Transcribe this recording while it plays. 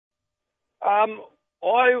Um,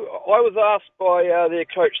 I was asked by their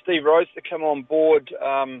coach Steve Rose to come on board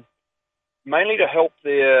mainly to help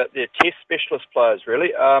their test specialist players.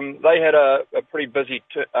 Really, they had a pretty busy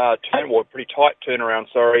pretty tight turnaround.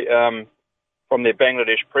 From their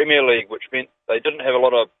Bangladesh Premier League, which meant they didn't have a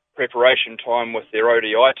lot of preparation time with their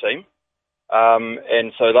ODI team,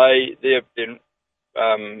 and so their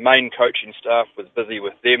main coaching staff was busy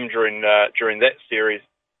with them during that series.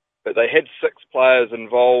 But they had 6 players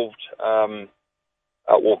involved,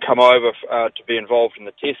 or come over to be involved in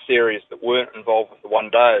the Test series that weren't involved with the one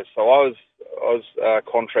day. So I was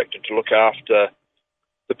contracted to look after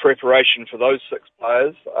the preparation for those 6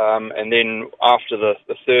 players, and then after the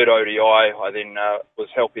third ODI, I then was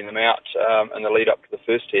helping them out in the lead up to the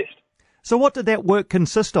first test. So what did that work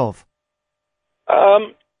consist of?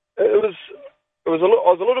 It was I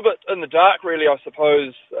was a little bit in the dark, really, I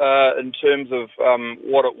suppose, in terms of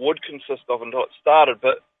what it would consist of until it started.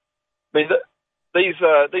 But I mean, these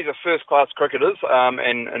are first-class cricketers, and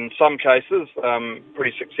in some cases,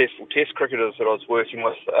 pretty successful Test cricketers that I was working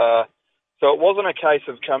with. So it wasn't a case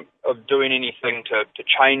of doing anything to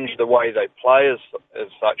change the way they play as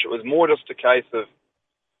such. It was more just a case of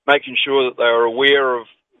making sure that they were aware of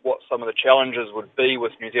what some of the challenges would be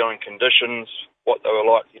with New Zealand conditions, what they were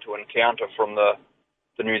likely to encounter from the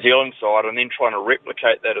New Zealand side, and then trying to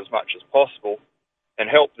replicate that as much as possible and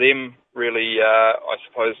help them really, I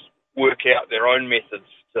suppose, work out their own methods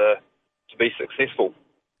to be successful.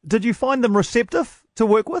 Did you find them receptive to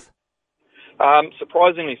work with?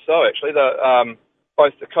 Surprisingly so, actually.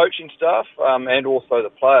 Both the coaching staff and also the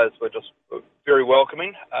players were just very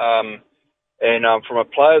welcoming. And from a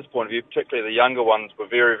player's point of view, particularly the younger ones, were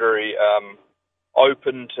very, very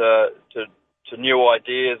open to new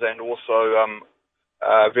ideas, and also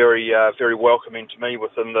very welcoming to me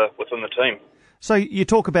within the team. So you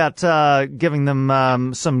talk about giving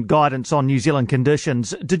them some guidance on New Zealand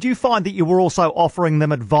conditions. Did you find that you were also offering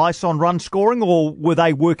them advice on run scoring, or were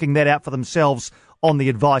they working that out for themselves on the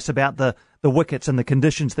advice about the wickets and the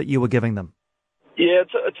conditions that you were giving them? Yeah,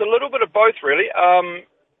 it's a little bit of both, really.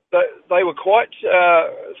 They were quite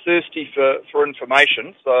thirsty for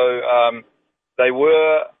information, so they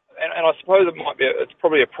were, and I suppose it's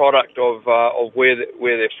probably a product of where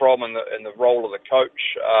they're from and the role of the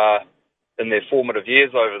coach in their formative years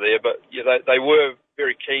over there. But yeah, they were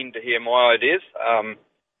very keen to hear my ideas.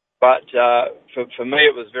 But for me,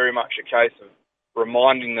 it was very much a case of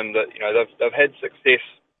reminding them that they've had success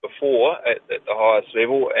before at the highest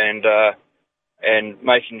level, and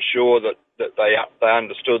making sure that they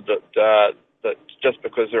understood that just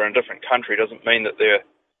because they're in a different country doesn't mean that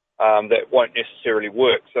that won't necessarily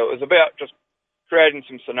work. So it was about just creating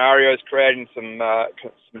some scenarios, creating some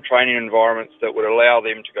training environments that would allow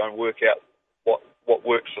them to go and work out what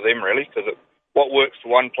works for them, really, because what works for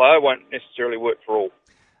one player won't necessarily work for all.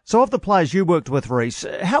 So of the players you worked with, Rhys,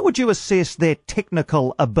 how would you assess their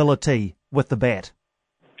technical ability with the bat?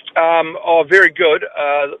 Very good.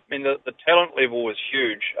 I mean, the talent level was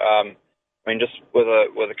huge. I mean, just with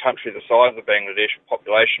a country the size of Bangladesh,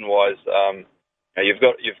 population-wise, you've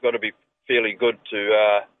got to be fairly good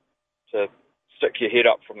to stick your head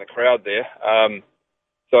up from the crowd there.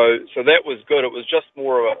 So that was good. It was just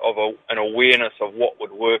more of an awareness of what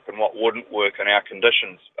would work and what wouldn't work in our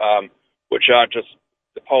conditions, which are just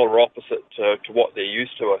the polar opposite to what they're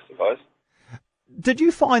used to, I suppose. Did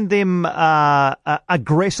you find them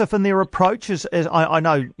aggressive in their approach? As I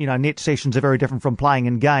know, net sessions are very different from playing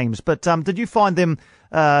in games, but did you find them,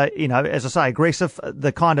 as I say, aggressive,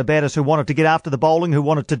 the kind of batters who wanted to get after the bowling, who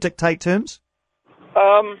wanted to dictate terms?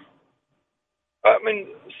 I mean,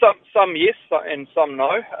 some yes and some no.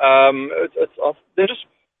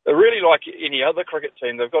 They're really like any other cricket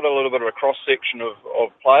team. They've got a little bit of a cross section of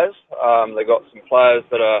players. They've got some players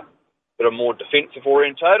that are more defensive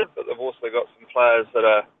orientated, but they've also got some players that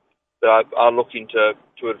are looking to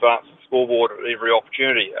advance the scoreboard at every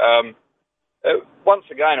opportunity. Once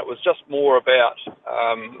again, it was just more about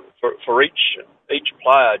for each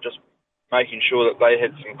player just making sure that they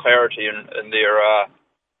had some clarity in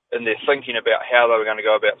their thinking about how they were going to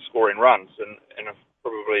go about scoring runs, and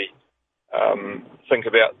probably think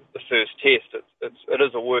about the first test. It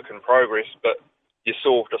is a work in progress, but you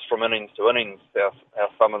saw just from innings to innings how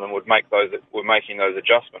some of them were making those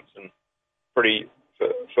adjustments, and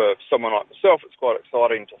for someone like myself, it's quite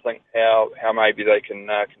exciting to think how maybe they can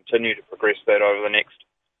continue to progress that over the next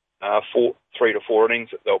 3 to 4 innings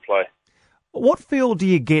that they'll play. What feel do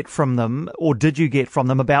you get from them, or did you get from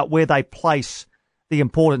them, about where they place the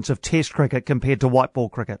importance of Test cricket compared to white ball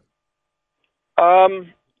cricket?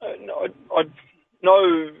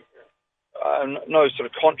 No sort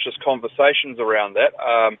of conscious conversations around that.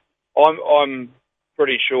 I'm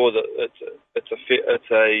pretty sure that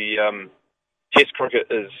Test cricket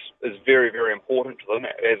is very, very important to them,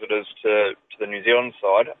 as it is to the New Zealand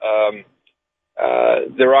side.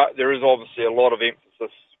 There is obviously a lot of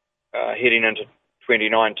emphasis heading into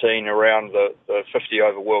 2019 around the 50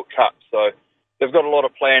 over World Cup, so they've got a lot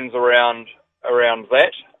of plans around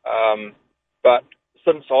that. But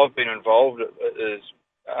since I've been involved, it has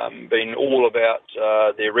been all about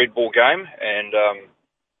their red ball game and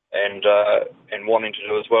wanting to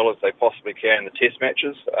do as well as they possibly can in the Test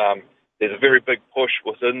matches. There's a very big push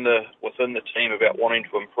within the team about wanting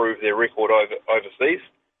to improve their record overseas.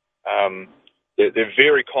 They're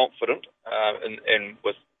very confident, and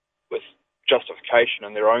with justification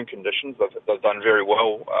in their own conditions. They've done very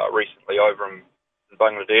well recently over in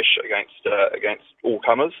Bangladesh against all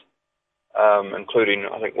comers, including,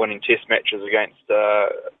 I think, winning Test matches against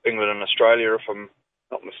England and Australia, if I'm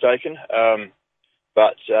not mistaken.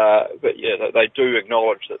 But yeah, they do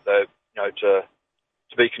acknowledge that they, to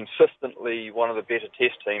be consistently one of the better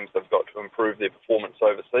Test teams, they've got to improve their performance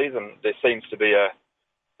overseas, and there seems to be a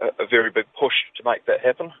very big push to make that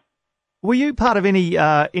happen. Were you part of any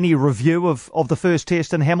review of the first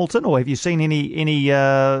Test in Hamilton, or have you seen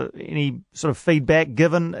any sort of feedback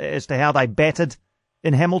given as to how they batted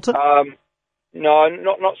in Hamilton? No,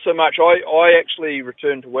 not so much. I actually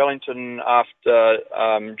returned to Wellington after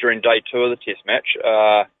during day 2 of the Test match,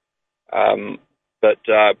 but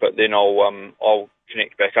then I'll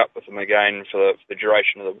connect back up with them again for the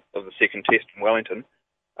duration of the second Test in Wellington.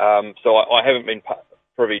 So I haven't been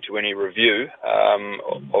privy to any review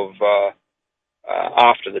of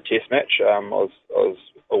after the Test match. I was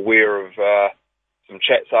aware of some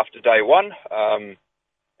chats after day 1,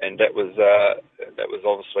 and that was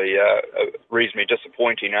obviously reasonably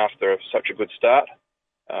disappointing after such a good start.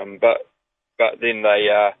 But then they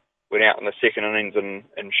went out in the second innings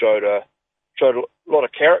and showed a lot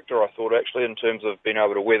of character, I thought, actually, in terms of being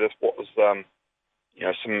able to weather what was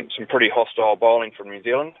some pretty hostile bowling from New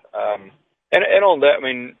Zealand. And on that, I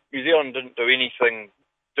mean, New Zealand didn't do anything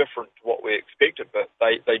different to what we expected, but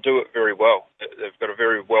they do it very well. They've got a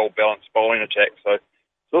very well-balanced bowling attack. So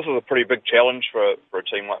this is a pretty big challenge for a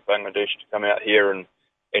team like Bangladesh to come out here and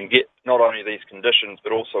get not only these conditions,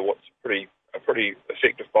 but also what's a pretty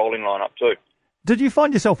effective bowling lineup too. Did you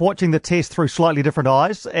find yourself watching the Test through slightly different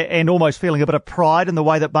eyes and almost feeling a bit of pride in the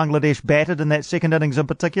way that Bangladesh batted in that second innings in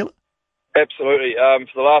particular? Absolutely.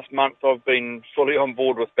 For the last month, I've been fully on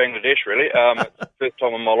board with Bangladesh, really. It's the first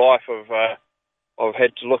time in my life I've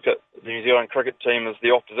had to look at the New Zealand cricket team as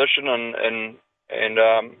the opposition, and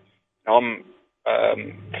I'm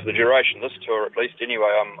for the duration of this tour, at least anyway,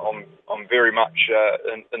 I'm very much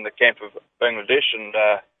in the camp of Bangladesh,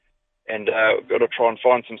 and got to try and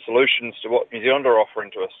find some solutions to what New Zealand are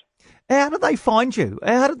offering to us. How did they find you?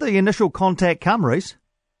 How did the initial contact come, Reece?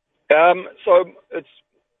 So it's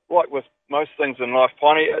like with most things in life,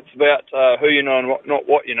 Piney, it's about who you know and not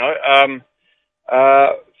what you know.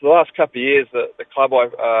 For the last couple of years, the club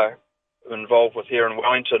I've involved with here in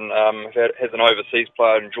Wellington has an overseas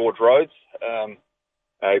player in George Rhodes.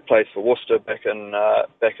 He plays for Worcester back in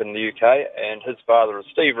the UK, and his father is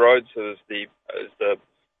Steve Rhodes, who is the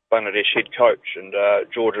Bangladesh head coach. And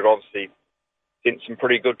George had obviously sent some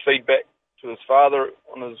pretty good feedback to his father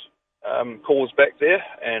on his calls back there,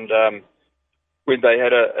 and when they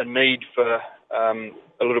had a need for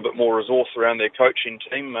a little bit more resource around their coaching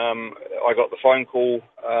team, I got the phone call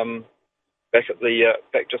back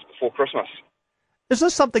just before Christmas. Is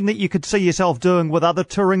this something that you could see yourself doing with other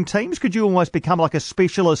touring teams? Could you almost become like a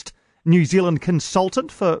specialist New Zealand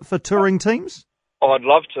consultant for touring teams? I'd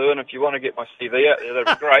love to, and if you want to get my CV out there,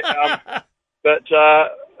 that'd be great. But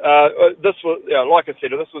this was, like I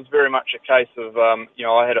said, this was very much a case of, I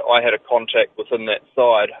had a contact within that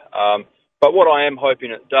side. But what I am hoping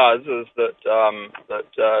it does is that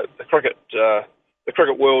the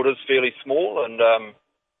cricket world is fairly small,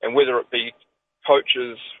 and whether it be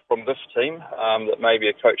coaches from this team that maybe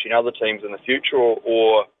are coaching other teams in the future,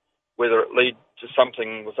 or whether it leads to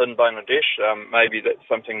something within Bangladesh, maybe that's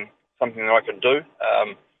something that I can do.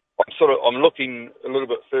 I'm looking a little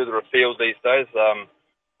bit further afield these days.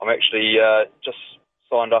 I'm actually just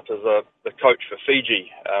signed up as the coach for Fiji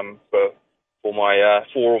for all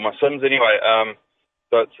my sins anyway.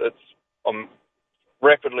 So I'm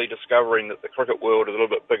rapidly discovering that the cricket world is a little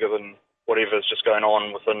bit bigger than whatever is just going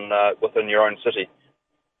on within your own city.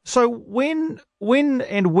 So when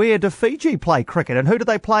and where do Fiji play cricket, and who do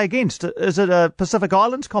they play against? Is it a Pacific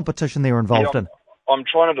Islands competition they're involved in? I'm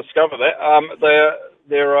trying to discover that.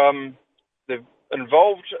 They're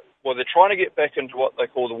involved. Well, they're trying to get back into what they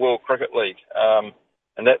call the World Cricket League,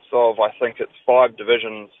 and that's of, I think it's 5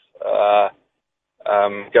 divisions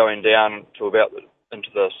going down to about into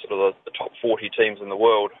the sort of the top 40 teams in the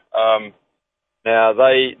world. Now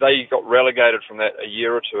they got relegated from that a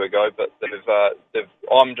year or two ago, but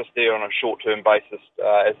I'm just there on a short-term basis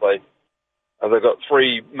as they've got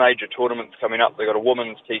 3 major tournaments coming up. They've got a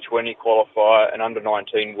women's T20 qualifier, an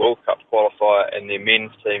under-19 World Cup qualifier, and their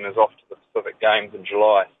men's team is off to the Pacific Games in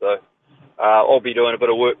July. So I'll be doing a bit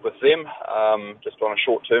of work with them just on a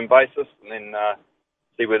short-term basis, and then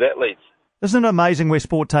see where that leads. Isn't it amazing where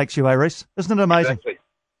sport takes you, Rhys? Isn't it amazing? Exactly.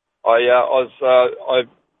 I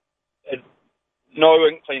had no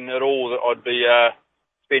inkling at all that I'd be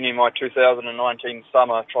spending my 2019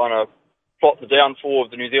 summer trying to plot the downfall of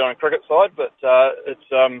the New Zealand cricket side, but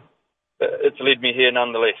it's led me here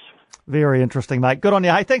nonetheless. Very interesting, mate. Good on you.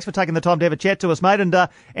 Hey, thanks for taking the time to have a chat to us, mate. And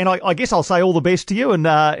I guess I'll say all the best to you in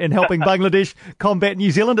helping Bangladesh combat New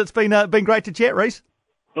Zealand. It's been great to chat, Rhys.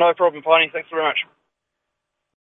 No problem, Piney. Thanks very much.